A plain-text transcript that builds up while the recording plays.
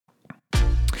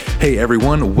Hey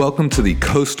everyone, welcome to the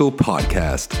Coastal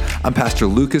Podcast. I'm Pastor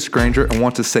Lucas Granger and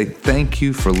want to say thank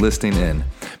you for listening in.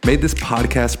 May this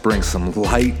podcast bring some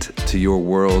light to your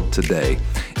world today.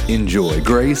 Enjoy.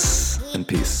 Grace and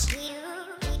peace.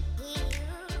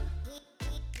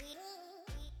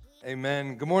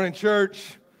 Amen. Good morning,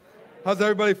 church. How's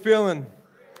everybody feeling?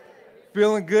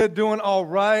 Feeling good, doing all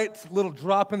right. A little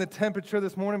drop in the temperature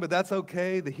this morning, but that's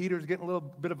okay. The heater's getting a little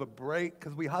bit of a break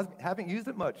because we haven't used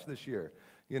it much this year.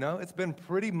 You know, it's been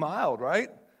pretty mild, right?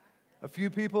 A few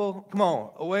people, come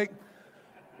on, awake.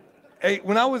 Hey,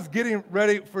 when I was getting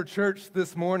ready for church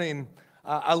this morning,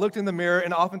 I looked in the mirror,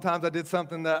 and oftentimes I did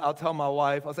something that I'll tell my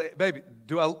wife. I'll say, baby,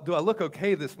 do I look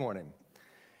okay this morning?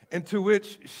 And to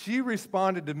which she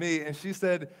responded to me, and she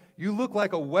said, you look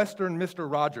like a Western Mr.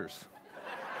 Rogers.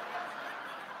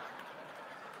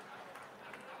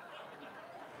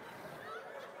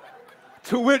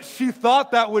 To which she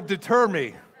thought that would deter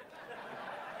me.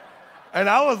 And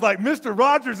I was like, Mr.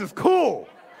 Rogers is cool.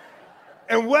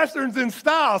 And Western's in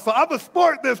style, so I'm a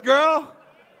sport this girl.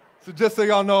 So just so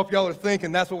y'all know, if y'all are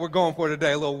thinking, that's what we're going for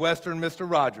today, a little Western Mr.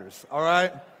 Rogers, all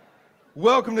right?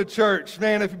 Welcome to church.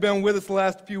 Man, if you've been with us the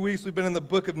last few weeks, we've been in the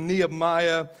book of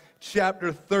Nehemiah,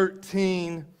 chapter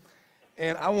 13.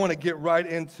 And I want to get right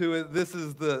into it. This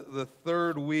is the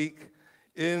third week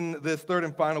in this, third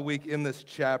and final week in this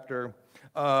chapter.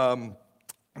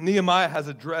 Nehemiah has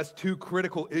addressed two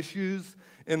critical issues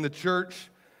in the church.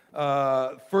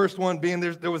 First one being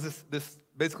there was this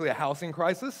basically a housing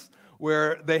crisis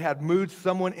where they had moved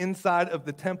someone inside of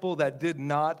the temple that did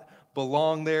not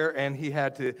belong there, and he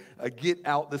had to get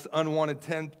out this unwanted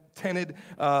tenant.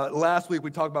 Last week we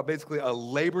talked about basically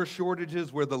labor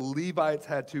shortages where the Levites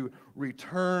had to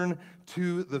return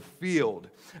to the field.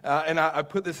 And I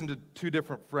put this into two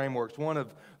different frameworks. One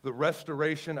of the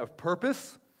restoration of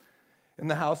purpose in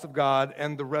the house of God,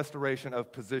 and the restoration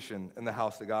of position in the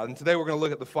house of God. And today we're going to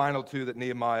look at the final two that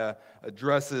Nehemiah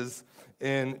addresses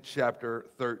in chapter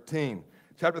 13.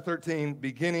 Chapter 13,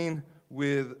 beginning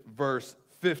with verse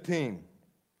 15.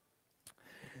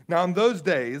 Now in those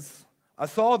days, I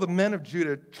saw the men of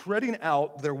Judah treading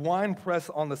out their winepress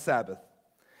on the Sabbath.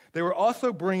 They were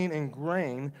also bringing in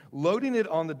grain, loading it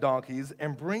on the donkeys,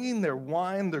 and bringing their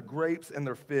wine, their grapes, and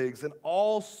their figs, and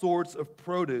all sorts of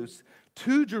produce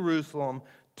to Jerusalem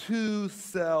to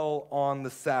sell on the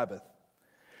Sabbath.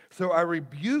 So I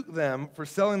rebuked them for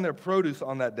selling their produce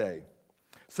on that day.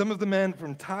 Some of the men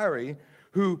from Tyre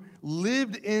who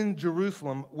lived in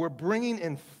Jerusalem were bringing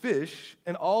in fish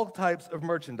and all types of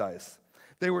merchandise.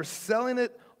 They were selling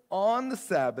it on the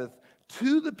Sabbath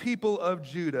to the people of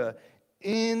Judah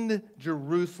in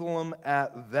Jerusalem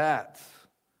at that.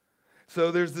 So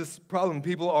there's this problem.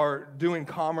 People are doing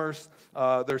commerce.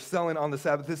 They're selling on the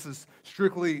Sabbath. This is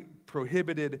strictly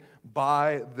prohibited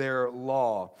by their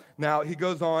law. Now, he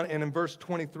goes on, and in verse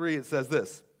 23, it says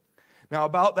this. Now,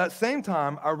 about that same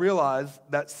time, I realized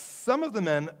that some of the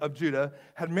men of Judah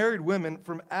had married women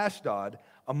from Ashdod,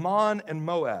 Ammon, and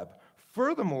Moab.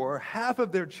 Furthermore, half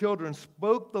of their children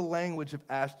spoke the language of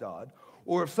Ashdod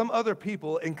or of some other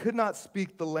people and could not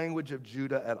speak the language of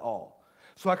Judah at all.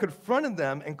 So I confronted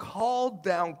them and called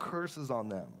down curses on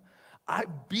them. I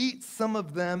beat some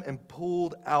of them and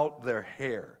pulled out their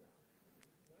hair.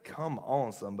 Come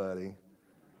on, somebody.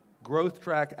 Growth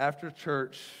track after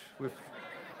church.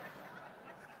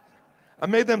 I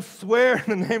made them swear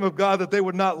in the name of God that they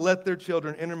would not let their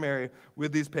children intermarry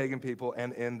with these pagan people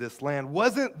and in this land.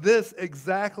 Wasn't this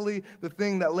exactly the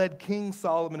thing that led King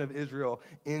Solomon of Israel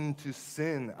into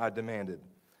sin, I demanded.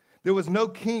 There was no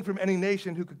king from any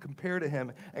nation who could compare to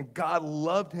him, and God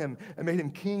loved him and made him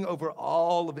king over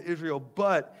all of Israel.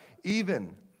 But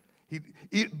even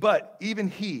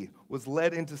he was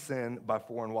led into sin by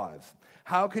foreign wives.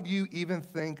 How could you even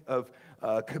think of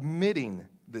committing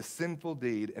this sinful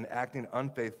deed and acting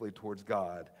unfaithfully towards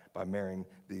God by marrying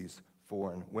these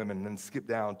foreign women? And then skip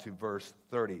down to verse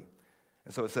 30.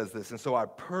 And so it says this, and so I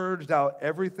purged out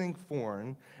everything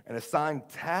foreign and assigned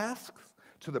tasks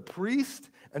to the priest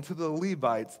and to the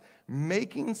Levites,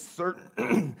 making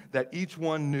certain that each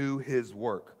one knew his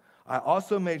work. I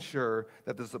also made sure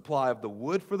that the supply of the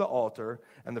wood for the altar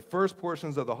and the first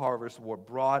portions of the harvest were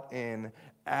brought in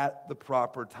at the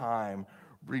proper time.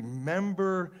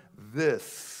 Remember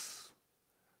this.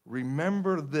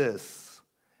 Remember this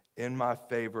in my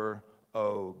favor,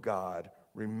 O God.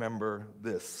 Remember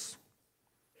this.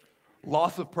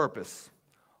 Loss of purpose.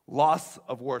 Loss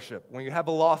of worship. When you have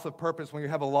a loss of purpose, when you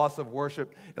have a loss of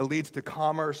worship, it leads to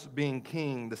commerce being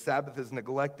king. The Sabbath is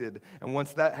neglected. And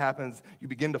once that happens, you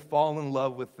begin to fall in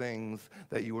love with things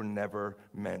that you were never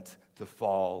meant to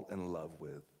fall in love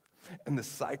with. And the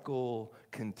cycle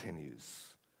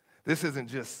continues. This isn't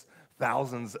just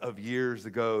thousands of years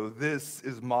ago. This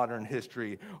is modern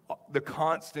history. The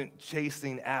constant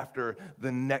chasing after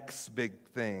the next big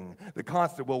thing. The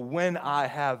constant, well, when I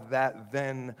have that,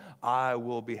 then I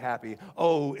will be happy.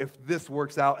 Oh, if this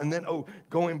works out. And then,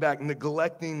 going back,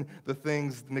 neglecting the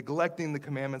things, neglecting the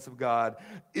commandments of God.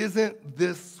 Isn't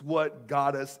this what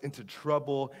got us into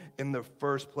trouble in the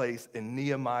first place? And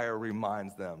Nehemiah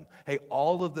reminds them, hey,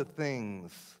 all of the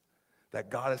things that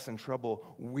got us in trouble,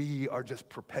 we are just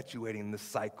perpetuating the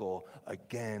cycle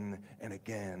again and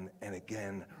again and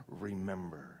again.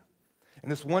 Remember. In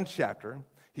this one chapter,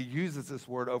 he uses this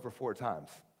word over 4 times.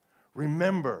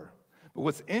 Remember. But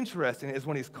what's interesting is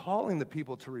when he's calling the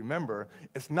people to remember,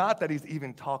 it's not that he's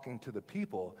even talking to the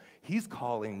people. He's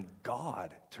calling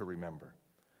God to remember.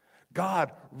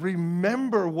 God,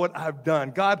 remember what I've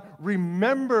done. God,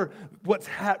 remember what's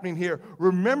happening here.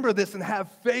 Remember this and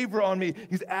have favor on me.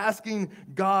 He's asking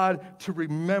God to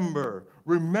remember.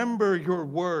 Remember your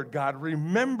word, God.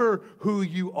 Remember who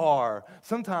you are.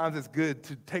 Sometimes it's good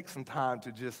to take some time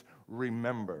to just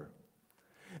remember.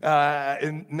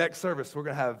 In next service, we're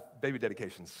going to have baby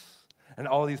dedications. And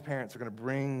all these parents are going to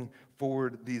bring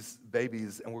forward these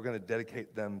babies, and we're going to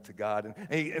dedicate them to God.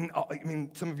 And I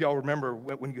mean, some of y'all remember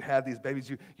when you had these babies,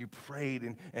 you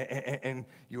prayed, and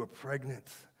you were pregnant,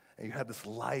 and you had this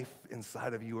life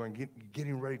inside of you, and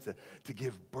getting ready to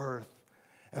give birth,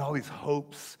 and all these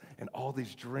hopes, and all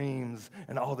these dreams,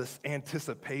 and all this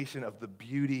anticipation of the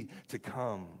beauty to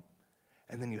come.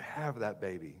 And then you have that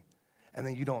baby, and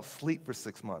then you don't sleep for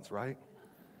 6 months, right?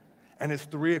 And it's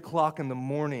 3 o'clock in the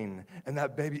morning, and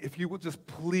that baby, if you will just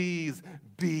please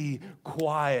be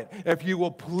quiet, if you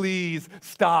will please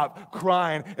stop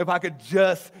crying, if I could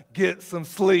just get some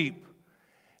sleep.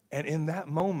 And in that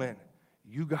moment,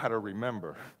 you got to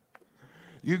remember.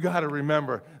 You got to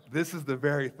remember, this is the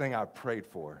very thing I prayed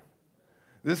for.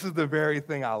 This is the very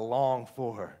thing I long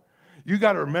for. You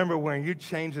got to remember when you're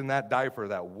changing that diaper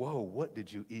that, whoa, what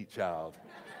did you eat, child?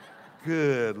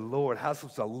 Good Lord, how's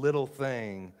such a little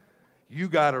thing? You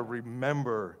got to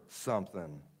remember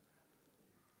something.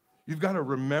 You've got to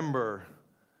remember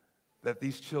that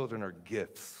these children are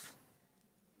gifts.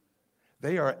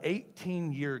 They are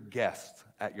 18-year guests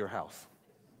at your house.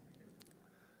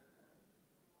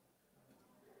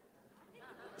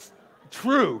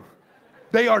 True.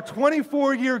 They are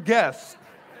 24-year guests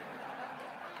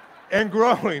and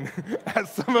growing at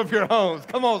some of your homes.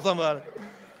 Come on, somebody.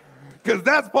 Because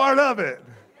that's part of it.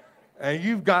 And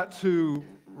you've got to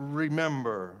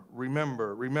remember.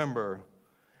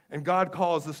 And God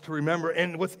calls us to remember.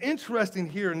 And what's interesting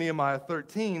here in Nehemiah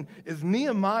 13 is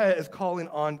Nehemiah is calling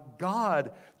on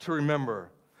God to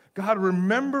remember. God,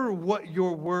 remember what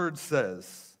your word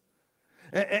says.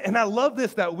 And I love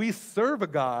this, that we serve a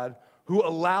God who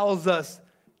allows us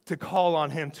to call on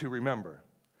him to remember.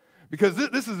 Because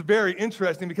this is very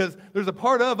interesting, because there's a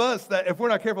part of us that if we're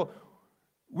not careful,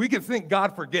 we can think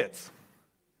God forgets.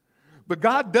 But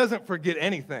God doesn't forget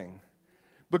anything.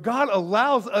 But God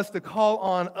allows us to call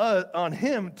on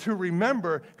him to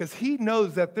remember, because he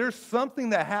knows that there's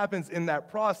something that happens in that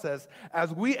process.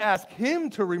 As we ask him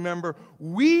to remember,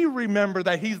 we remember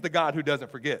that he's the God who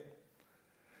doesn't forget.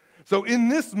 So in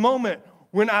this moment,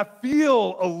 when I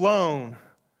feel alone,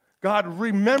 God,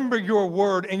 remember your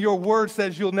word, and your word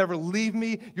says you'll never leave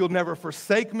me, you'll never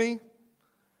forsake me.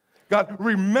 God,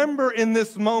 remember in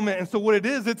this moment. And so what it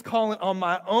is, it's calling on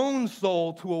my own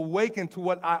soul to awaken to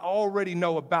what I already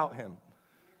know about him.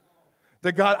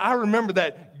 That God, I remember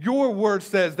that your word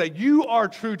says that you are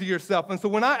true to yourself. And so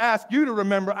when I ask you to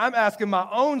remember, I'm asking my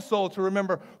own soul to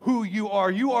remember who you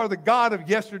are. You are the God of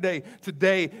yesterday,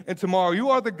 today, and tomorrow.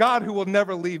 You are the God who will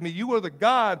never leave me. You are the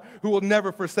God who will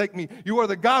never forsake me. You are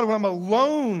the God when I'm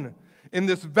alone in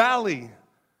this valley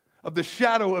of the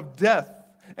shadow of death,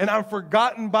 and I'm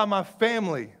forgotten by my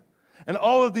family, and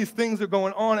all of these things are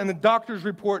going on, and the doctor's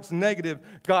report's negative.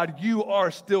 God, you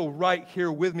are still right here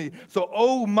with me. So,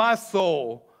 oh, my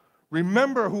soul,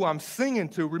 remember who I'm singing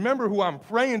to. Remember who I'm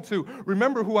praying to.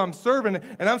 Remember who I'm serving,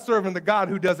 and I'm serving the God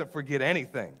who doesn't forget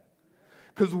anything.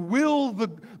 Because will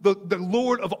the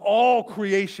Lord of all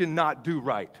creation not do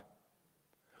right?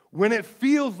 When it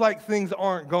feels like things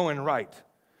aren't going right,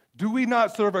 do we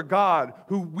not serve a God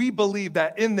who we believe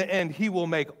that in the end he will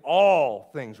make all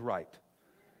things right?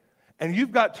 And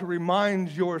you've got to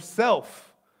remind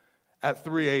yourself at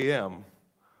 3 a.m.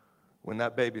 when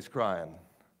that baby's crying,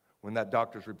 when that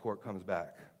doctor's report comes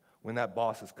back, when that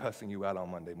boss is cussing you out on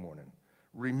Monday morning.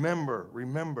 Remember.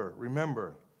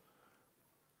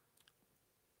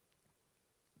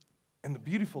 And the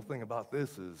beautiful thing about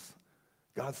this is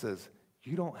God says,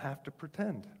 you don't have to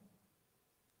pretend.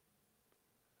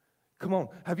 Come on,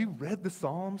 have you read the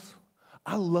Psalms?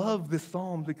 I love this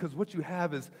psalm because what you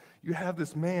have is you have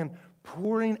this man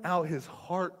pouring out his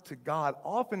heart to God,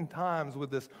 oftentimes with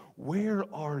this, where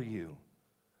are you?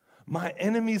 My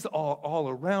enemies are all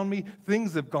around me.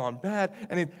 Things have gone bad.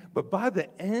 But by the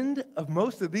end of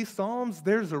most of these Psalms,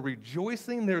 there's a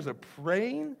rejoicing, there's a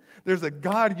praying, there's a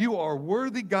God, you are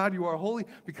worthy, God, you are holy,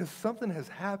 because something has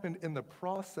happened in the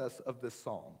process of this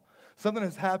psalm. Something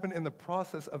has happened in the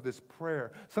process of this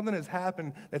prayer. Something has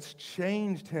happened that's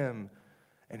changed him,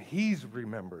 and he's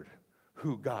remembered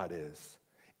who God is.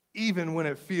 Even when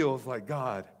it feels like,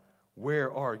 God,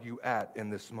 where are you at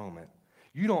in this moment?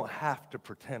 You don't have to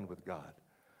pretend with God.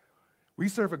 We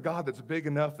serve a God that's big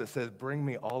enough that says, bring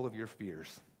me all of your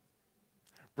fears.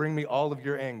 Bring me all of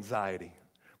your anxiety.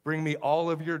 Bring me all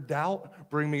of your doubt.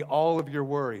 Bring me all of your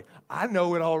worry. I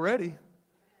know it already.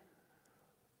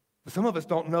 But some of us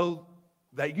don't know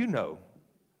that you know.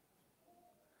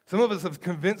 Some of us have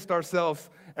convinced ourselves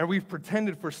and we've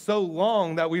pretended for so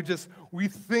long that we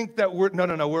think that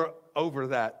we're over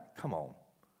that. Come on.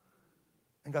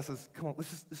 And God says, come on,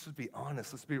 let's just be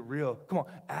honest. Let's be real. Come on,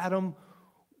 Adam,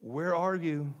 where are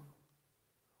you?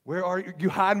 Where are you? You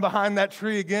hiding behind that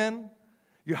tree again?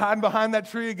 You hiding behind that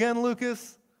tree again,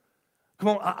 Lucas? Come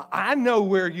on, I know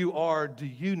where you are. Do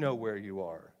you know where you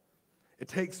are? It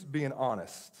takes being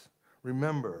honest.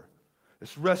 Remember,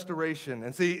 it's restoration.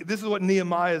 And see, this is what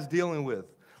Nehemiah is dealing with.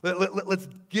 Let's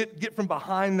get from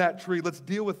behind that tree. Let's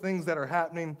deal with things that are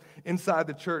happening inside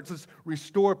the church. Let's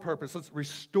restore purpose. Let's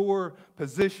restore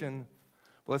position.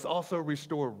 But let's also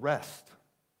restore rest.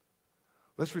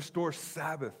 Let's restore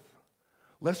Sabbath.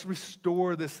 Let's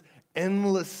restore this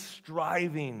endless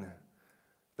striving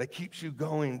that keeps you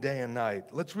going day and night.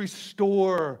 Let's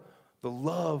restore the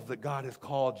love that God has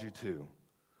called you to.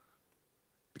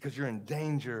 Because you're in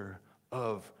danger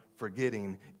of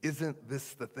forgetting, isn't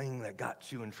this the thing that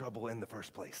got you in trouble in the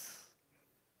first place?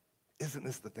 Isn't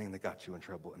this the thing that got you in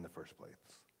trouble in the first place?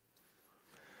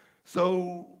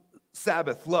 So,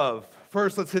 Sabbath, love.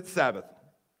 First, let's hit Sabbath.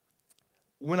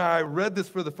 When I read this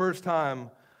for the first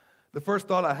time, the first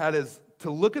thought I had is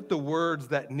to look at the words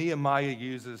that Nehemiah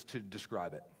uses to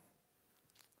describe it.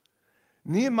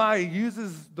 Nehemiah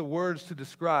uses the words to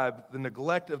describe the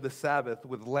neglect of the Sabbath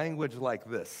with language like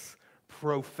this: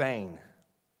 profane,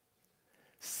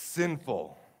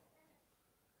 sinful.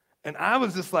 And I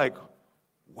was just like,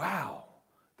 wow,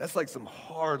 that's like some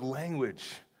hard language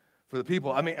for the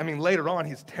people. I mean, later on,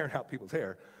 he's tearing out people's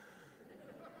hair.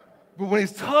 But when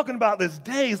he's talking about this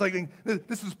day, he's like,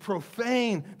 this is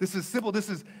profane, this is simple, this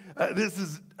is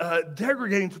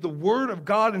degrading to the word of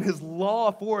God and his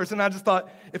law for us. And I just thought,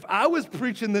 if I was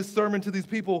preaching this sermon to these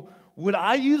people, would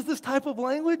I use this type of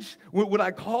language? Would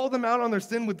I call them out on their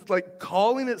sin with like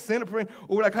calling it sin? Or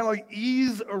would I kind of like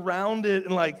ease around it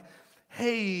and like,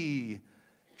 hey,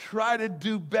 try to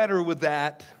do better with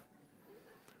that,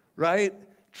 right?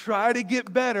 Try to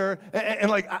get better. And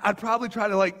like, I'd probably try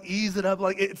to like ease it up.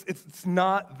 Like it's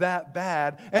not that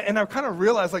bad. And I kind of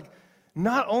realized like,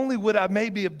 not only would I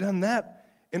maybe have done that,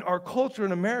 in our culture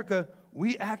in America,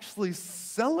 we actually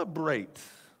celebrate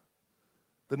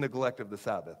the neglect of the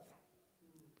Sabbath.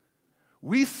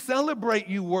 We celebrate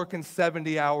you working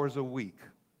 70 hours a week.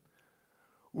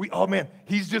 Oh man,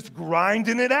 he's just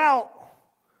grinding it out.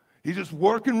 He's just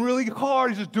working really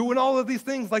hard. He's just doing all of these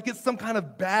things like it's some kind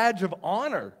of badge of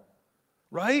honor,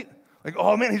 right? Like,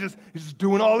 oh man, he's just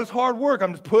doing all this hard work.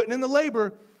 I'm just putting in the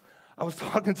labor. I was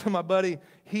talking to my buddy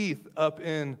Heath up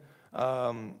in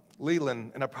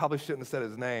Leland, and I probably shouldn't have said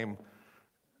his name,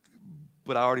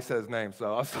 but I already said his name.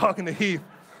 So I was talking to Heath,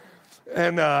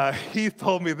 and Heath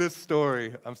told me this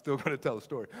story. I'm still going to tell the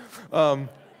story.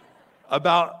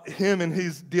 About him, and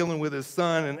he's dealing with his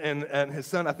son, and his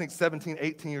son, I think 17,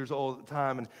 18 years old at the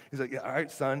time, and he's like, yeah, all right,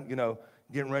 son,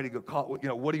 getting ready to go call,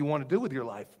 what do you want to do with your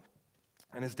life?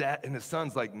 And his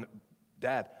son's like,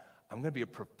 Dad, I'm going to be a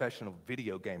professional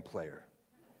video game player.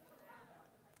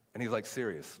 And he's like,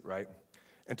 serious, right?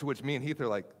 And to which me and Heath are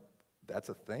like, that's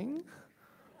a thing?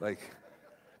 Like,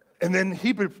 and then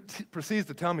he proceeds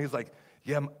to tell me, he's like,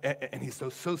 yeah, and he's so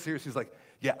serious, he's like,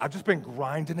 yeah, I've just been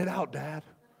grinding it out, Dad.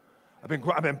 I've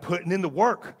been putting in the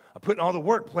work. I'm putting all the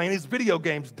work, playing these video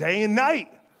games day and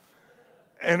night.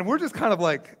 And we're just kind of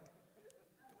like,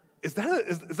 is that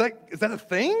a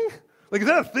thing? Like, is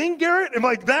that a thing, Garrett? Am I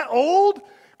like that old?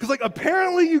 Because like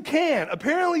apparently you can.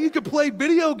 Apparently you can play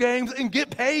video games and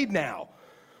get paid now.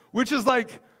 Which is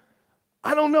like,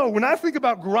 I don't know. When I think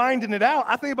about grinding it out,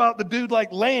 I think about the dude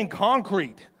like laying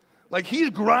concrete. Like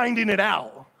he's grinding it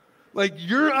out. Like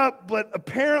you're up, but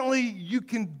apparently you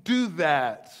can do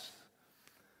that.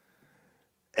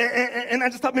 And I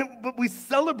just thought, man, but we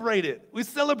celebrate it. We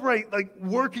celebrate like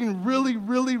working really,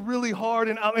 really, really hard.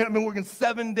 And I've been working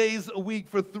 7 days a week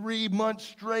for 3 months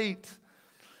straight.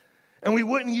 And we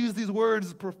wouldn't use these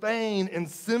words profane and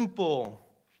simple.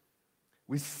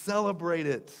 We celebrate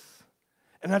it.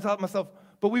 And I thought to myself,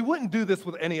 but we wouldn't do this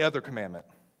with any other commandment.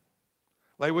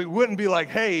 Like we wouldn't be like,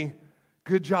 hey,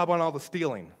 good job on all the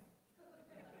stealing.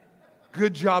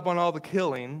 Good job on all the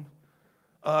killing.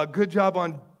 Good job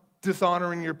on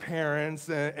dishonoring your parents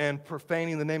and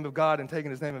profaning the name of God and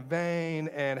taking his name in vain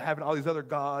and having all these other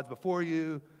gods before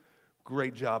you.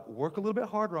 Great job. Work a little bit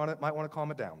harder on it. Might want to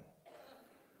calm it down.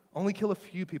 Only kill a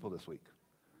few people this week.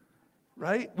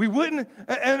 Right? We wouldn't,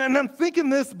 and I'm thinking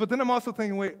this, but then I'm also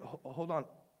thinking, wait, hold on.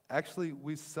 Actually,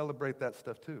 we celebrate that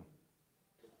stuff too.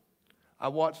 I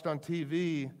watched on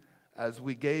TV as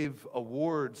we gave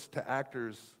awards to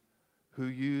actors who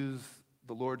use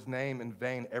the Lord's name in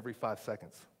vain every 5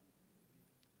 seconds.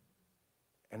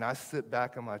 And I sit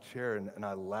back in my chair and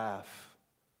I laugh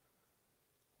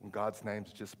when God's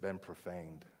name's just been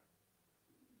profaned.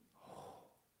 Oh,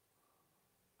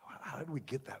 how did we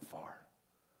get that far?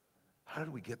 How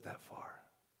did we get that far?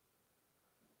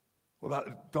 What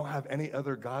about don't have any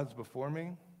other gods before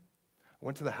me? I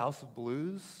went to the House of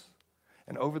Blues,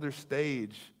 and over their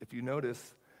stage, if you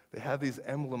notice, they have these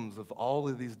emblems of all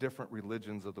of these different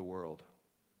religions of the world.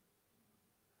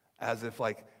 As if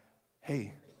like,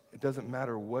 hey, it doesn't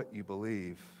matter what you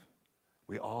believe,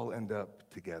 we all end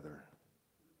up together.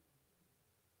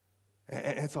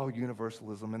 And it's all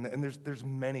universalism, and there's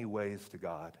many ways to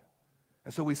God.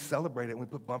 And so we celebrate it, and we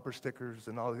put bumper stickers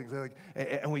and all these things, like,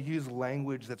 and we use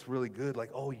language that's really good,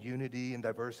 like, oh, unity and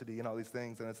diversity and all these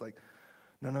things. And it's like,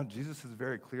 no, Jesus is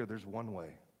very clear. There's one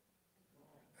way,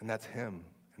 and that's him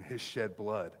and his shed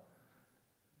blood.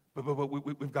 But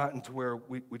we've gotten to where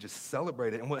we just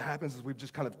celebrate it. And what happens is we've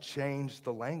just kind of changed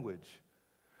the language.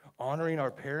 Honoring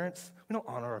our parents, we don't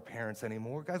honor our parents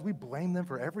anymore. Guys, we blame them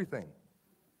for everything.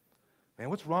 Man,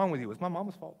 what's wrong with you? It's my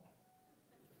mama's fault.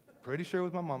 Pretty sure it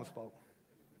was my mama's fault.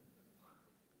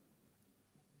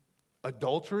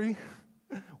 Adultery,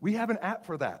 we have an app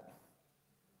for that.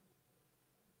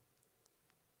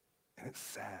 And it's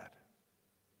sad.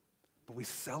 But we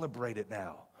celebrate it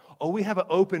now. Oh, we have an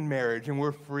open marriage and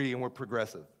we're free and we're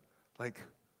progressive. Like,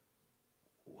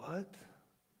 what?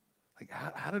 Like,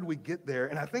 how did we get there?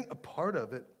 And I think a part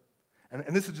of it, and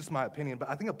this is just my opinion, but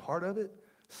I think a part of it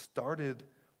started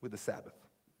with the Sabbath.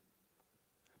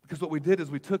 Because what we did is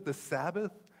we took the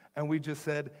Sabbath and we just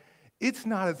said, it's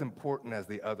not as important as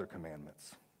the other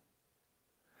commandments.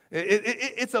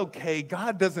 It's okay.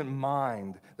 God doesn't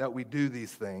mind that we do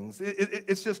these things.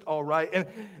 It's just all right.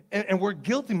 And we're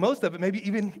guilty, most of it, maybe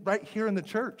even right here in the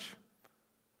church.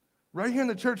 Right here in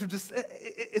the church, of just,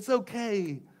 it's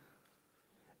okay.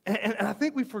 And I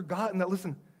think we've forgotten that,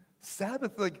 listen,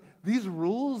 Sabbath, like these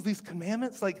rules, these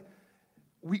commandments, like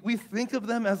we think of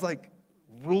them as like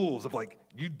rules of like,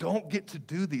 you don't get to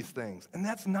do these things. And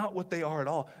that's not what they are at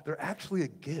all. They're actually a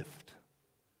gift.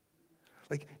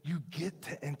 Like, you get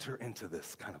to enter into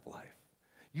this kind of life.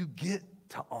 You get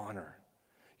to honor.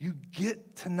 You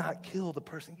get to not kill the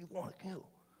person you want to kill.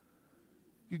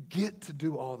 You get to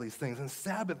do all these things. And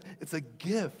Sabbath, it's a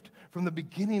gift from the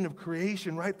beginning of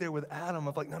creation right there with Adam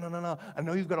of like, no. I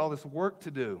know you've got all this work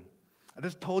to do. I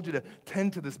just told you to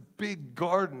tend to this big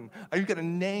garden. You've got to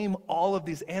name all of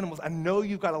these animals. I know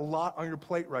you've got a lot on your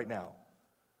plate right now.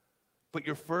 But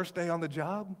your first day on the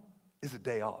job is a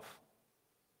day off.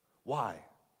 Why?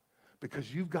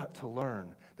 Because you've got to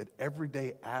learn that every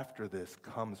day after this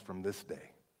comes from this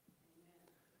day.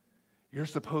 You're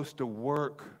supposed to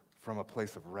work from a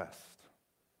place of rest.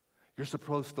 You're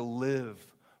supposed to live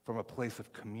from a place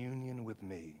of communion with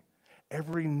me.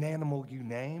 Every animal you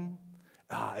name,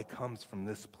 it comes from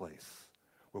this place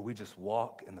where we just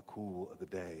walk in the cool of the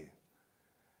day.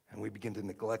 And we begin to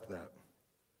neglect that,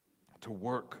 to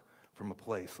work from a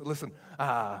place. Listen,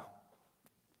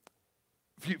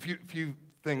 few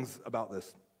things about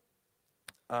this.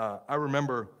 I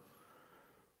remember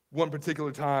one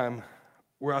particular time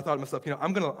where I thought to myself,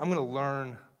 I'm gonna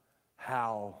learn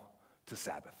how to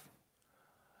Sabbath.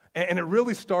 And it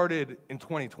really started in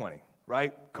 2020,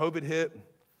 right? COVID hit.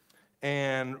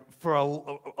 And for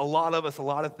a lot of us, a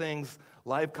lot of things,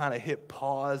 life kind of hit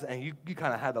pause, and you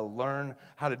kind of had to learn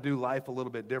how to do life a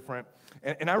little bit different.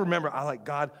 And I remember,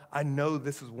 God, I know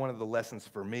this is one of the lessons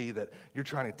for me, that you're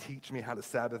trying to teach me how to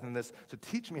Sabbath in this. So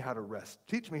teach me how to rest.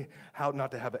 Teach me how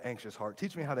not to have an anxious heart.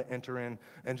 Teach me how to enter in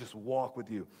and just walk with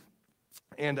you.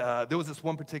 And there was this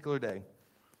one particular day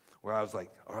where I was like,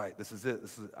 all right, this is it.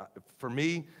 For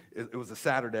me, it was a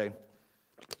Saturday.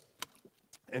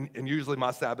 And usually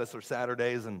my Sabbaths are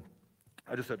Saturdays, and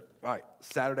I just said, all right,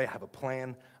 Saturday, I have a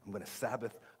plan. I'm going to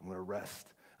Sabbath. I'm going to rest.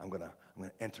 I'm going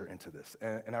to enter into this.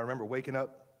 And I remember waking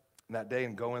up that day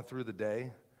and going through the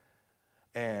day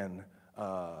and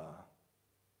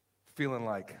feeling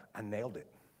like I nailed it.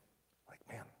 Like,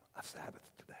 man, I Sabbathed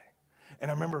today.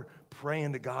 And I remember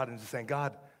praying to God and just saying,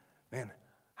 God, man,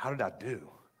 how did I do?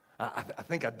 I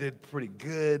think I did pretty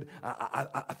good.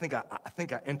 I think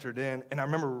I entered in. And I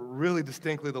remember really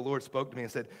distinctly the Lord spoke to me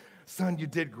and said, son, you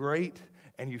did great,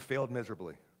 and you failed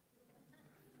miserably.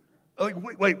 Like,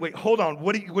 wait, hold on.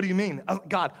 What do you mean?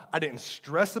 God, I didn't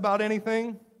stress about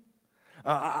anything.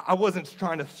 I wasn't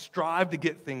trying to strive to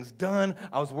get things done.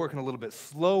 I was working a little bit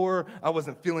slower. I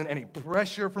wasn't feeling any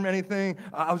pressure from anything.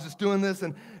 I was just doing this,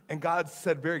 and God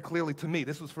said very clearly to me,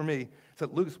 this was for me, he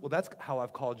said, Lucas, well, that's how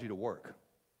I've called you to work.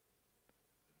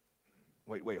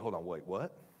 Wait, hold on,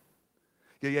 what?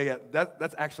 Yeah,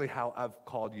 that's actually how I've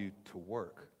called you to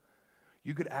work.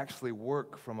 You could actually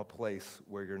work from a place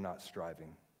where you're not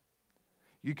striving.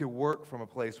 You could work from a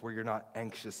place where you're not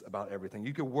anxious about everything.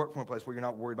 You could work from a place where you're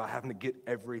not worried about having to get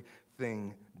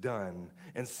everything done.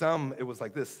 And some, it was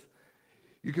like this.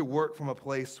 You could work from a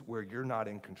place where you're not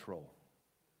in control.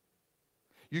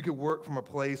 You could work from a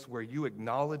place where you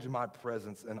acknowledge my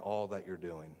presence in all that you're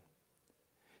doing.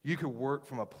 You could work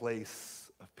from a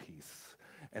place of peace.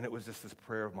 And it was just this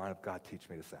prayer of mine of God, teach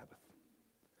me to Sabbath.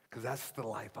 Because that's the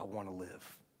life I want to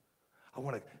live. I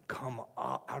want to come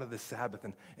out of this Sabbath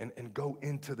and go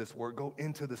into this work, go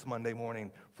into this Monday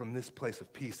morning from this place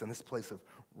of peace and this place of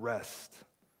rest.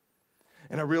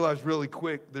 And I realized really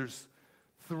quick there's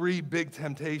 3 big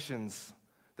temptations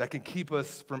that can keep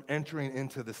us from entering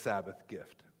into the Sabbath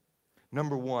gift.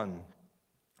 Number 1,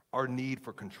 our need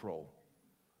for control.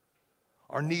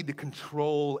 Our need to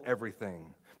control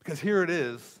everything. Because here it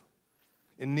is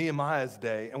in Nehemiah's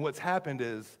day, and what's happened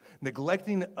is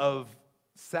neglecting of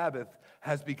Sabbath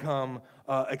has become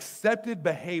accepted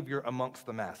behavior amongst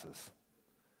the masses.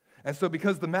 And so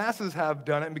because the masses have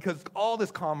done it, and because all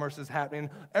this commerce is happening,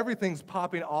 everything's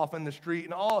popping off in the street,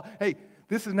 and hey,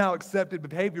 this is now accepted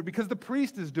behavior because the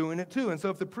priest is doing it too. And so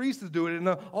if the priest is doing it and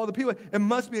all the people, it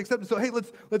must be accepted. So hey,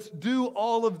 let's do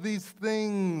all of these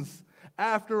things.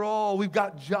 After all, we've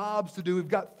got jobs to do. We've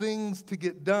got things to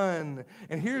get done.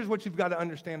 And here's what you've got to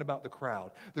understand about the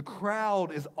crowd. The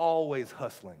crowd is always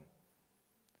hustling.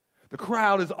 The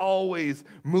crowd is always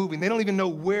moving. They don't even know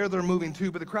where they're moving to,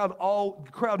 but the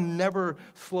crowd never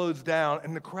slows down,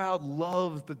 and the crowd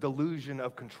loves the delusion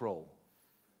of control.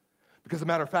 Because as a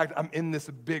matter of fact, I'm in this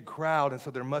big crowd, and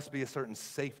so there must be a certain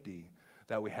safety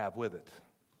that we have with it.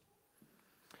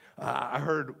 I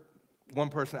heard one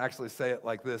person actually say it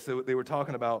like this. They were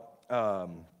talking about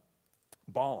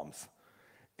bombs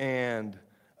and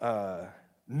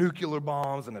nuclear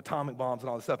bombs and atomic bombs and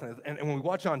all this stuff. And when we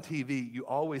watch on TV, you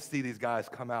always see these guys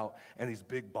come out in these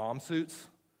big bomb suits.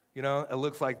 You know, it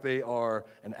looks like they are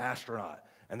an astronaut,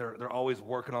 and they're always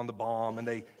working on the bomb, and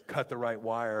they cut the right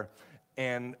wire.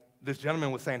 And this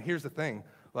gentleman was saying, here's the thing,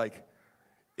 like,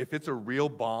 if it's a real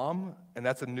bomb, and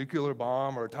that's a nuclear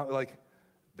bomb or like,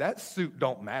 that suit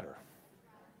don't matter.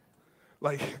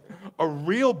 Like, a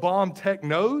real bomb tech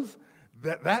knows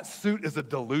that suit is a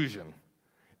delusion.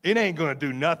 It ain't gonna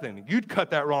do nothing. You'd cut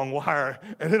that wrong wire,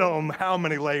 and it don't know how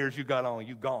many layers you got on,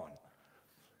 you gone.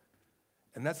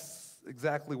 And that's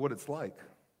exactly what it's like.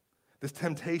 This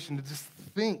temptation to just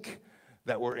think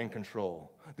that we're in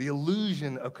control. The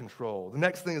illusion of control. The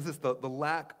next thing is this, the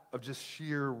lack of just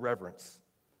sheer reverence.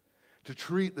 To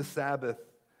treat the Sabbath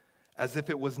as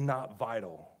if it was not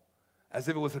vital, as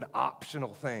if it was an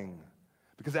optional thing.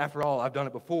 Because after all, I've done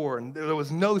it before, and there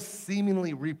was no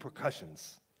seemingly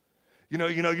repercussions. You know,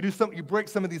 you do something, you break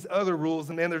some of these other rules,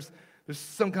 and then there's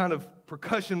some kind of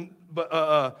percussion,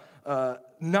 but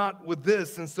not with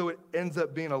this, and so it ends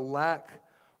up being a lack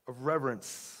of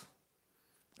reverence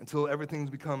until everything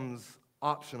becomes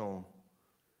optional.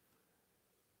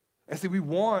 And see, we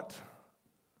want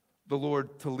the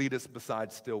Lord to lead us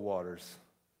beside still waters,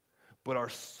 but our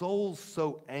soul's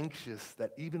so anxious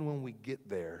that even when we get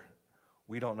there,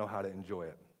 we don't know how to enjoy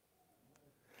it.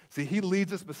 See, he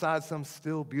leads us beside some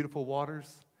still beautiful waters,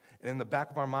 and in the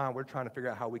back of our mind, we're trying to figure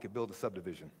out how we could build a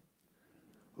subdivision.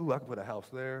 Ooh, I could put a house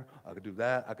there. I could do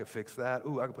that. I could fix that.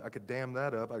 Ooh, I could dam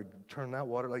that up. I could turn that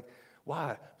water. Like,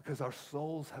 why? Because our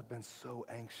souls have been so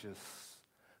anxious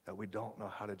that we don't know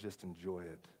how to just enjoy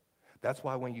it. That's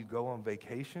why when you go on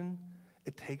vacation,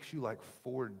 it takes you like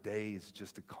 4 days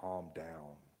just to calm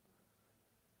down.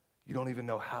 You don't even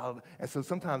know how. And so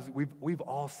sometimes we've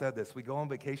all said this. We go on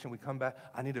vacation, we come back,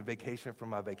 I need a vacation from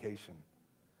my vacation.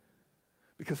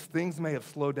 Because things may have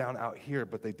slowed down out here,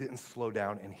 but they didn't slow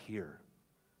down in here.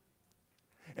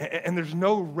 And there's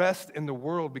no rest in the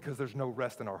world because there's no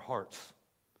rest in our hearts.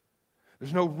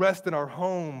 There's no rest in our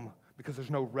home because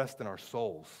there's no rest in our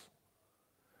souls.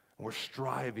 And we're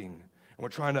striving, and we're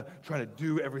trying to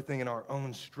do everything in our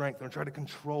own strength, and we're trying to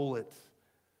control it.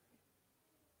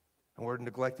 And we're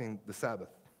neglecting the Sabbath.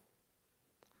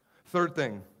 Third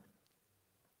thing,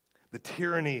 the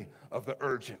tyranny of the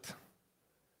urgent.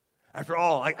 After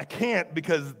all, I can't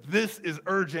because this is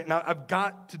urgent. Now, I've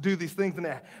got to do these things, and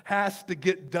it has to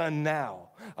get done now.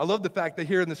 I love the fact that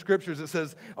here in the scriptures it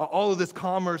says all of this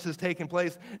commerce is taking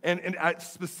place, and it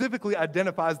specifically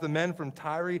identifies the men from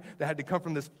Tyre that had to come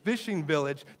from this fishing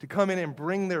village to come in and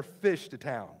bring their fish to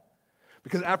town.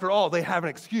 Because after all, they have an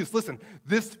excuse. Listen,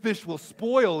 this fish will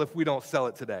spoil if we don't sell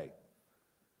it today.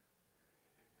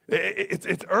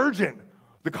 It's urgent.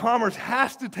 The commerce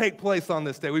has to take place on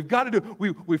this day. We've got to do,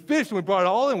 we fished and we brought it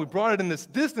all in. We brought it in this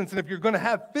distance. And if you're going to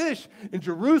have fish in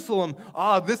Jerusalem,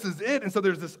 this is it. And so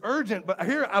there's this urgent. But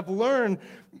here I've learned,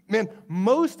 man,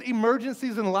 most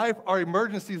emergencies in life are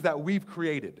emergencies that we've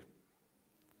created.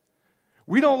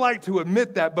 We don't like to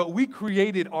admit that, but we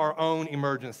created our own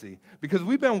emergency because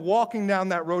we've been walking down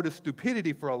that road of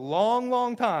stupidity for a long,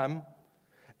 long time.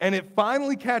 And it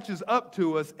finally catches up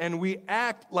to us and we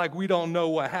act like we don't know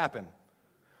what happened.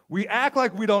 We act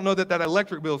like we don't know that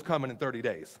electric bill is coming in 30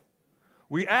 days.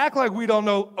 We act like we don't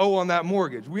know, on that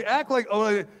mortgage. We act like,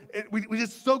 we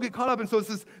just so get caught up. And so it's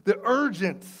this, the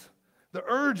urgent.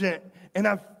 And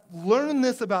I've learned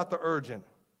this about the urgent.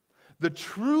 The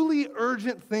truly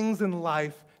urgent things in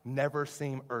life never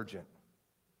seem urgent.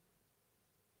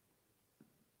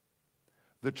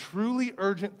 The truly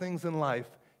urgent things in life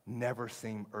never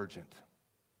seem urgent.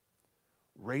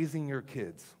 Raising your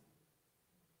kids.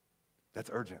 That's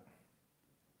urgent.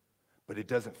 But it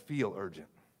doesn't feel urgent.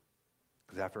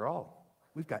 Because after all,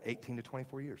 we've got 18 to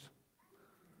 24 years.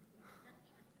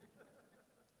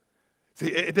 See,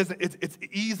 it's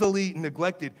easily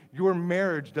neglected. Your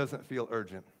marriage doesn't feel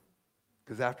urgent.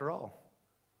 Because after all,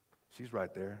 she's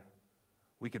right there.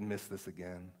 We can miss this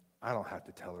again. I don't have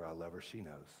to tell her I love her. She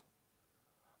knows.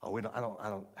 I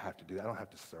don't have to do that. I don't have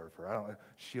to serve her.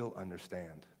 She'll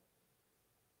understand.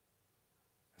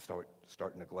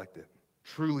 Start to neglect it.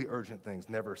 Truly urgent things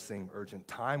never seem urgent.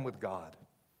 Time with God.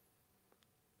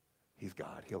 He's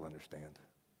God. He'll understand.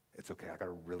 It's okay. I got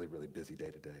a really, really busy day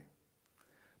today.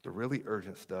 The really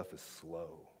urgent stuff is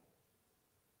slow.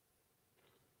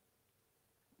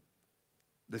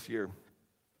 This year,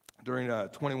 during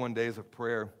 21 days of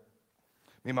prayer,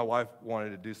 me and my wife wanted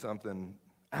to do something.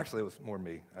 Actually, it was more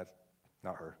me,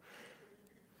 not her.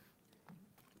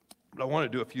 But I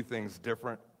wanted to do a few things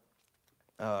different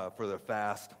for the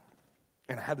fast.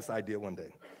 And I had this idea one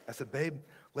day. I said, babe,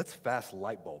 let's fast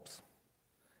light bulbs.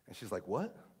 And she's like,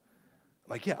 what? I'm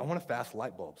like, yeah, I want to fast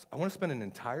light bulbs. I want to spend an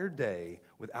entire day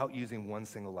without using one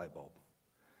single light bulb.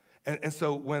 And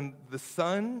so when the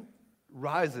sun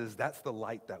rises, that's the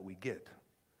light that we get.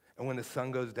 And when the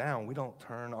sun goes down, we don't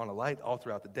turn on a light all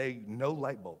throughout the day, no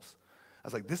light bulbs. I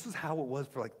was like, this is how it was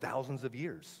for like thousands of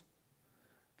years.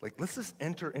 Like, let's just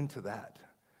enter into that.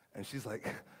 And she's like,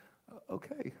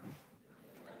 okay.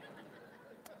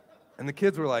 And the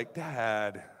kids were like,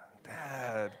 Dad,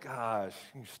 gosh,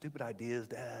 your stupid ideas,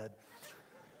 Dad.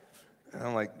 And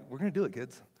I'm like, we're going to do it,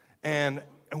 kids. And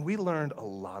we learned a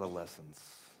lot of lessons.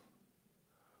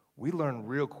 We learned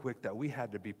real quick that we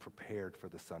had to be prepared for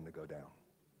the sun to go down.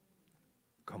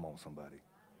 Come on, somebody.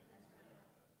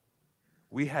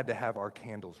 We had to have our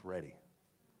candles ready.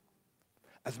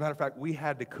 As a matter of fact, we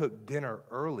had to cook dinner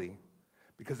early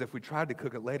because if we tried to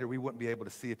cook it later, we wouldn't be able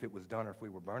to see if it was done or if we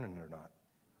were burning it or not.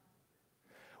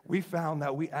 We found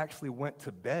that we actually went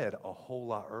to bed a whole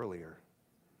lot earlier.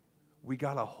 We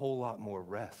got a whole lot more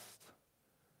rest.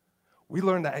 We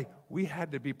learned that we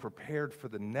had to be prepared for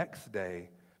the next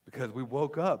day because we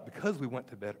woke up, because we went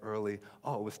to bed early, it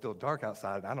was still dark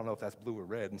outside. I don't know if that's blue or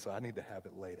red, and so I need to have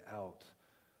it laid out.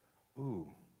 Ooh,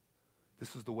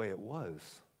 this is the way it was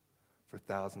for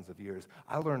thousands of years.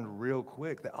 I learned real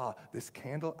quick that, this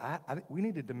candle, we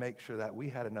needed to make sure that we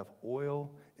had enough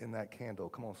oil in that candle.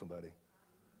 Come on, somebody.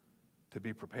 To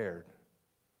be prepared.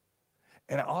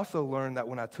 And I also learned that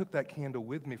when I took that candle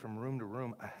with me from room to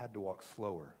room, I had to walk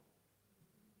slower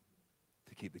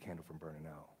to keep the candle from burning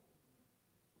out.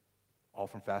 All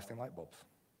from fasting light bulbs.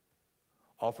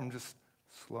 All from just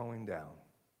slowing down.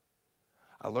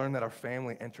 I learned that our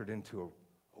family entered into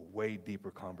a way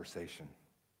deeper conversation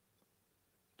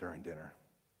during dinner.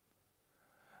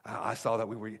 I saw that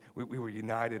we were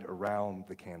united around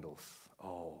the candles.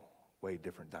 Way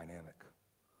different dynamic.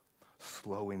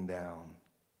 Slowing down.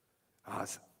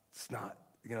 It's not,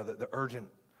 the urgent,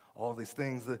 all these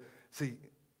things. See,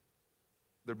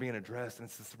 they're being addressed, and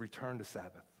it's this return to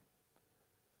Sabbath.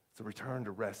 It's a return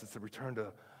to rest. It's a return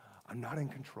to, I'm not in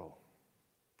control.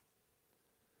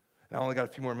 And I only got a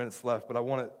few more minutes left, but I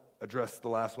want to address the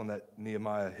last one that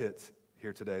Nehemiah hits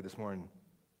here today, this morning.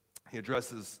 He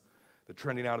addresses the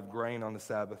trending out of grain on the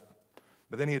Sabbath,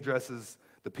 but then he addresses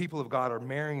the people of God are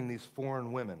marrying these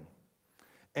foreign women.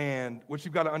 And what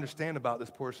you've got to understand about this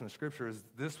portion of Scripture is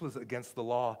this was against the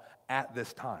law at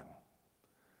this time.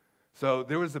 So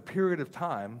there was a period of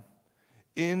time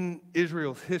in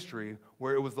Israel's history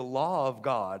where it was the law of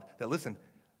God that, listen,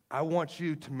 I want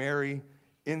you to marry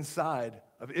inside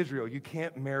of Israel. You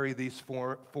can't marry these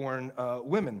foreign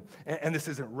women. And this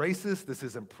isn't racist. This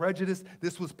isn't prejudice.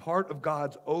 This was part of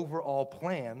God's overall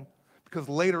plan, because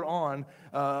later on,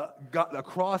 a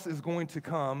cross is going to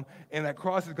come, and that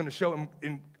cross is going to show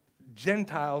in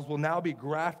Gentiles will now be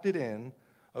grafted in.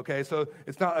 Okay, so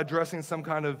it's not addressing some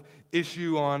kind of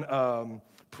issue on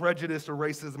prejudice or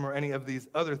racism or any of these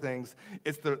other things.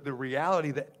 It's the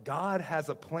reality that God has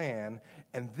a plan,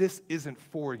 and this isn't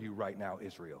for you right now,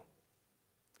 Israel.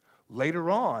 Later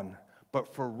on,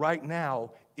 but for right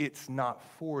now, it's not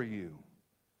for you.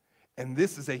 And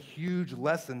this is a huge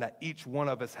lesson that each one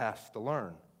of us has to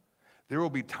learn. There will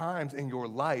be times in your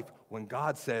life when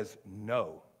God says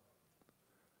no.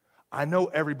 I know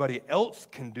everybody else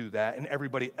can do that and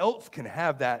everybody else can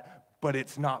have that, but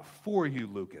it's not for you,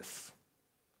 Lucas.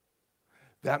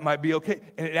 That might be okay.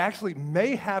 And it actually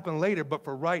may happen later, but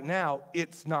for right now,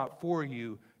 it's not for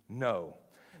you, no.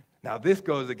 Now, this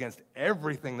goes against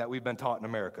everything that we've been taught in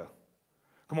America.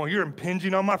 Come on, you're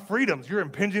impinging on my freedoms. You're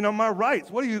impinging on my rights.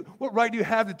 What right do you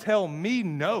have to tell me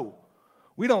no?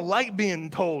 We don't like being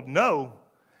told no.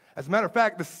 As a matter of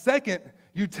fact, the second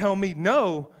you tell me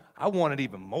no, I want it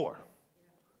even more.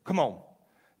 Come on.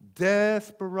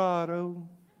 Desperado,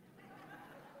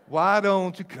 why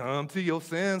don't you come to your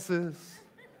senses?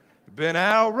 You've been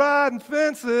out riding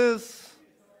fences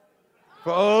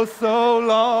for oh so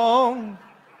long.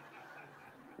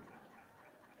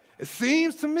 It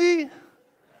seems to me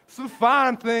some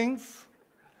fine things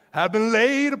have been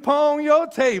laid upon your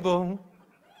table,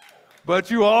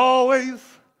 but you always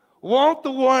want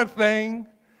the one thing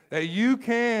that you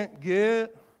can't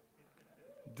get.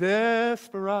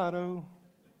 Desperado.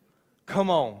 Come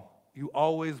on. You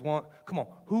always want, come on.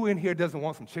 Who in here doesn't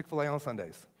want some Chick-fil-A on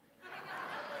Sundays?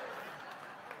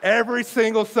 Every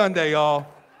single Sunday, y'all.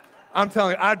 I'm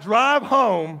telling you, I drive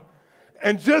home,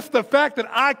 and just the fact that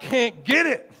I can't get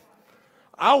it,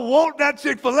 I want that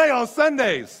Chick-fil-A on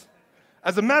Sundays.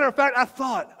 As a matter of fact, I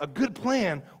thought a good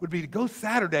plan would be to go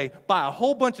Saturday, buy a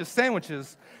whole bunch of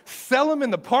sandwiches, sell them in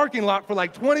the parking lot for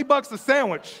like $20 a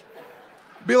sandwich.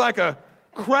 Be like a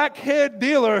crackhead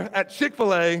dealer at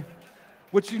Chick-fil-A.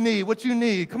 What you need? What you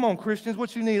need? Come on, Christians,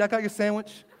 what you need? I got your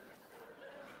sandwich.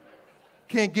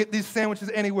 Can't get these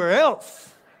sandwiches anywhere else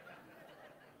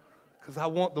because I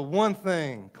want the one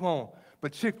thing. Come on.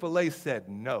 But Chick-fil-A said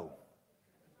no.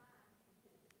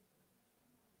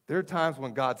 There are times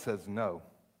when God says no.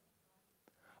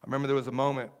 I remember there was a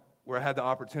moment where I had the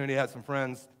opportunity, I had some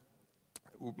friends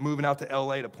moving out to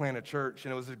LA to plant a church,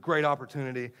 and it was a great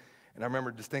opportunity. And I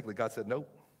remember distinctly God said, nope.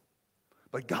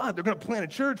 But God, they're going to plant a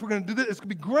church. We're going to do this. It's going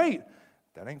to be great.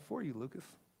 That ain't for you, Lucas.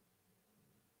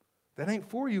 That ain't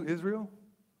for you, Israel.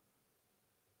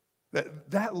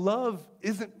 That love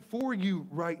isn't for you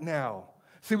right now.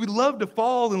 See, we love to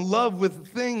fall in love with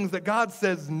things that God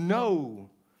says no.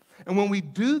 And when we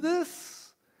do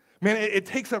this, man, it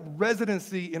takes up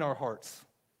residency in our hearts.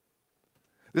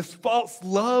 This false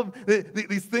love,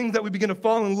 these things that we begin to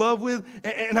fall in love with.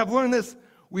 And I've learned this.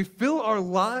 We fill our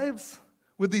lives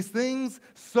with these things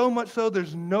so much so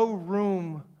there's no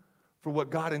room for what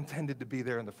God intended to be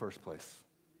there in the first place.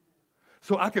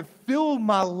 So I could fill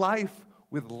my life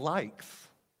with likes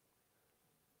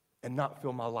and not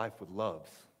fill my life with loves.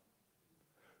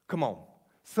 Come on.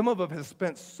 Some of us have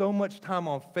spent so much time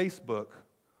on Facebook,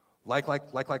 like,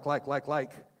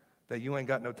 that you ain't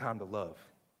got no time to love.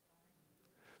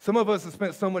 Some of us have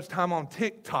spent so much time on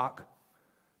TikTok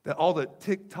that all the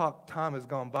TikTok time has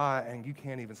gone by and you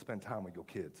can't even spend time with your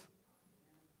kids.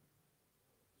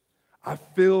 I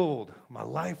filled my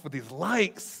life with these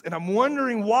likes, and I'm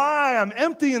wondering why I'm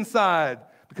empty inside,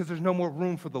 because there's no more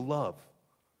room for the love.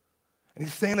 And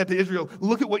he's saying that to Israel,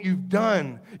 look at what you've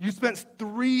done. You spent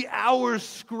 3 hours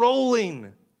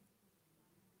scrolling.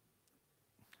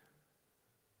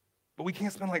 But we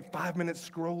can't spend like 5 minutes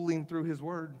scrolling through his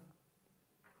word.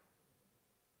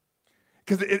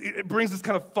 Because it brings this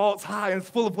kind of false high, and it's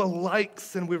full of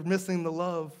likes, and we're missing the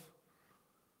love.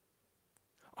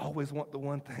 I always want the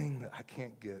one thing that I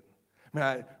can't get.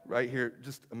 Right here,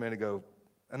 just a minute ago,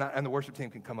 and the worship team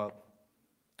can come up.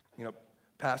 You know,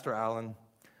 Pastor Allen,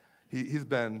 he's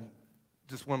been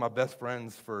just one of my best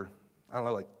friends for, I don't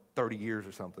know, like 30 years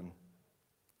or something.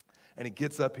 And he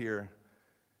gets up here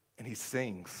and he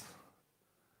sings.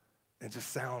 It just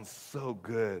sounds so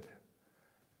good.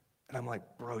 And I'm like,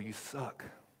 bro, you suck.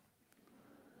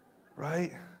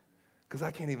 Right? Because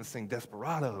I can't even sing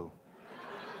Desperado.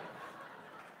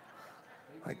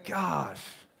 Like, gosh,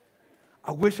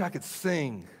 I wish I could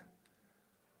sing.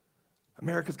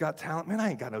 America's Got Talent. Man,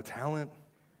 I ain't got no talent.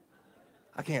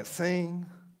 I can't sing.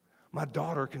 My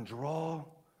daughter can draw.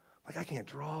 Like, I can't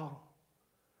draw.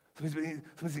 Some of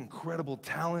these incredible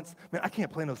talents. Man, I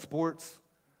can't play no sports.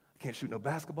 I can't shoot no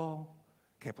basketball.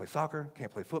 Can't play soccer.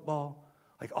 Can't play football.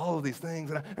 Like, all of these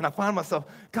things. And I find myself,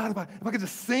 God, if I could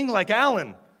just sing like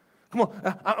Alan. Come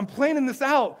on, I'm planning this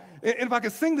out. And if I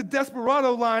could sing the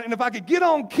Desperado line, and if I could get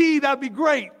on key, that'd be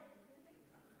great.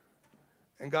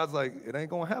 And God's like, it ain't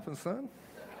going to happen, son.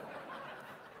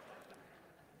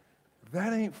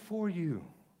 That ain't for you.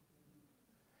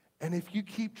 And if you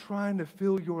keep trying to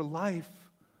fill your life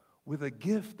with a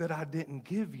gift that I didn't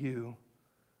give you,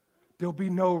 there'll be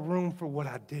no room for what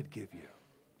I did give you.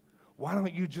 Why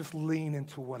don't you just lean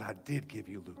into what I did give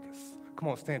you, Lucas? Come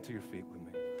on, stand to your feet with me.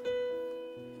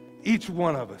 Each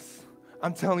one of us,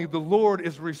 I'm telling you, the Lord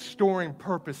is restoring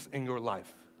purpose in your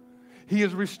life. He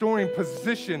is restoring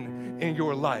position in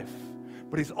your life,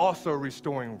 but He's also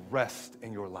restoring rest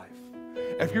in your life.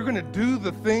 If you're going to do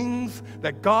the things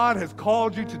that God has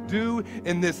called you to do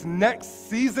in this next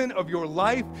season of your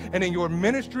life and in your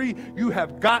ministry, you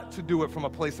have got to do it from a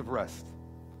place of rest.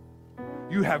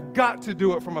 You have got to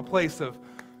do it from a place of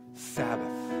Sabbath.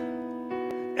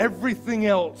 Everything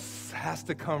else has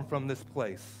to come from this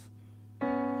place.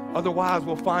 Otherwise,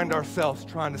 we'll find ourselves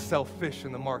trying to sell fish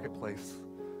in the marketplace,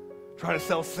 trying to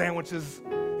sell sandwiches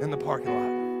in the parking lot,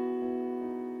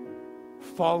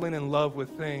 falling in love with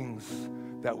things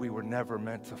that we were never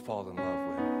meant to fall in love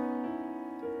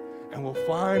with. And we'll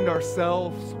find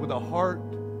ourselves with a heart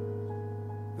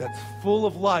that's full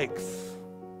of likes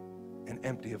and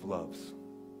empty of loves.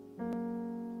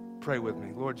 Pray with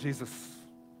me. Lord Jesus,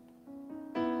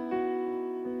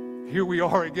 here we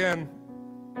are again.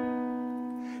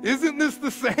 Isn't this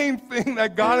the same thing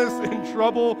that got us in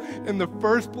trouble in the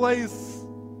first place?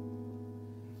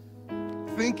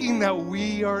 Thinking that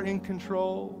we are in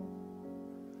control,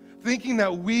 thinking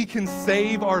that we can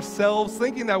save ourselves,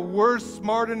 thinking that we're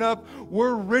smart enough,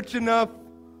 we're rich enough,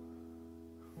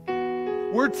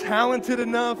 we're talented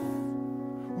enough,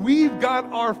 we've got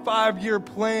our 5-year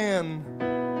plan.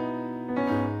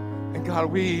 And God,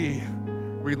 we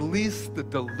release the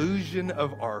delusion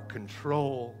of our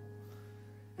control.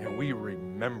 And we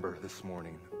remember this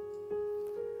morning,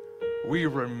 we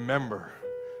remember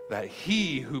that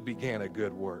He who began a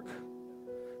good work,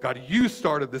 God, you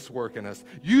started this work in us.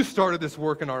 You started this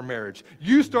work in our marriage.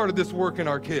 You started this work in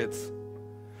our kids.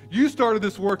 You started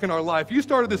this work in our life. You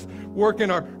started this work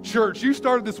in our church. You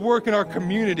started this work in our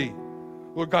community,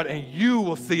 Lord God, and you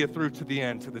will see it through to the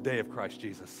end, to the day of Christ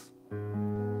Jesus.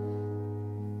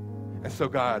 And so,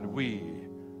 God, we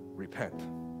repent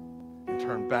and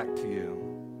turn back to you.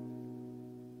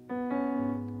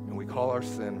 And we call our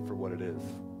sin for what it is,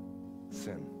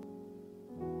 sin.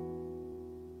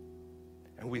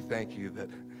 And we thank you that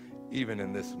even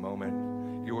in this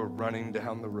moment, you are running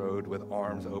down the road with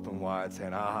arms open wide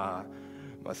saying, my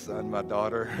son, my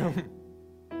daughter.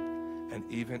 And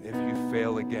even if you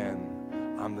fail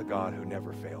again, I'm the God who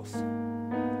never fails.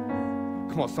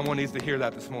 Come on, someone needs to hear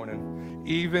that this morning.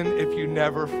 Even if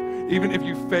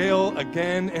you fail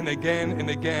again and again and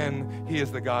again, He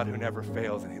is the God who never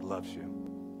fails and He loves you.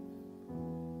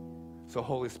 So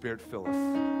Holy Spirit, fill us.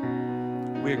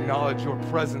 We acknowledge your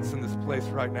presence in this place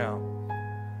right now.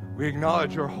 We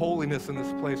acknowledge your holiness in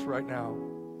this place right now.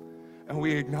 And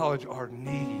we acknowledge our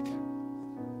need.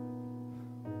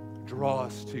 Draw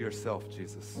us to yourself,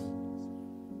 Jesus.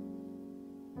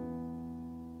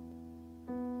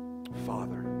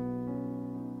 Father,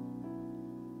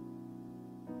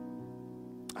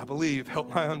 I believe.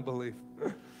 Help my unbelief.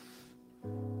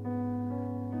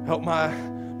 Help my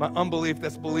unbelief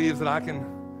that believes that I could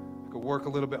work a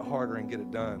little bit harder and get it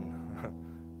done.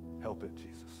 Help it,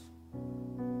 Jesus.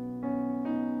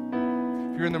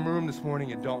 If you're in the room this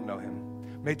morning and don't know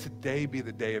Him, may today be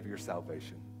the day of your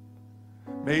salvation.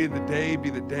 May the day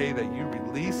be the day that you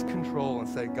release control and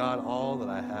say, God, all that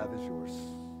I have is yours.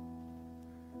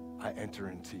 I enter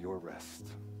into your rest.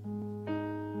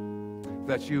 If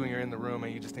that's you and you're in the room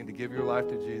and you just need to give your life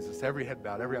to Jesus, every head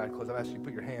bowed, every eye closed, I've asked you to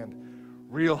put your hand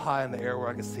real high in the air where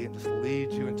I can see it and just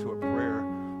lead you into a prayer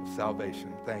of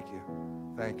salvation. Thank you.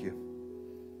 Thank you.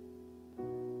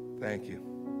 Thank you.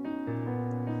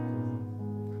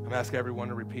 I'm asking everyone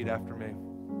to repeat after me.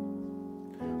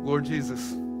 Lord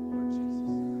Jesus,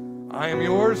 I am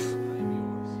yours.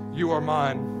 You are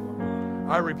mine.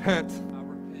 I repent.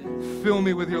 Fill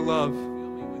me with your love.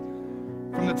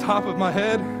 From the top of my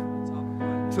head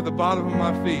to the bottom of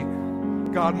my feet.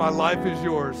 God, my life is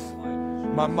yours.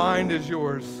 My mind is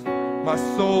yours. My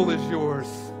soul is yours.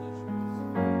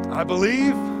 I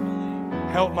believe.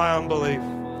 Help my unbelief.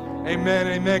 Amen,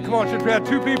 amen. Come on, church, we have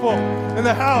two people in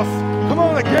the house. Come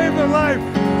on, that gave their life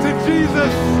to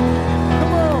Jesus.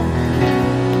 Come on.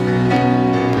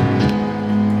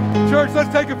 Church,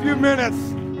 let's take a few minutes.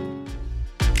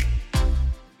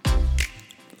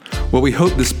 Well, we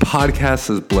hope this podcast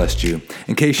has blessed you.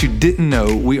 In case you didn't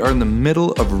know, we are in the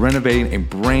middle of renovating a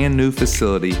brand new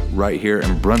facility right here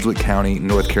in Brunswick County,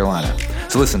 North Carolina.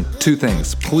 So listen, two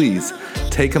things. Please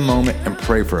take a moment and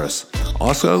pray for us.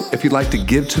 Also, if you'd like to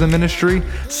give to the ministry,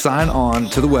 sign on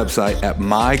to the website at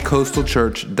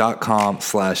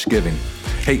mycoastalchurch.com/giving.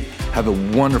 Hey, have a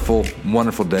wonderful,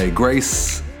 wonderful day.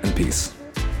 Grace and peace.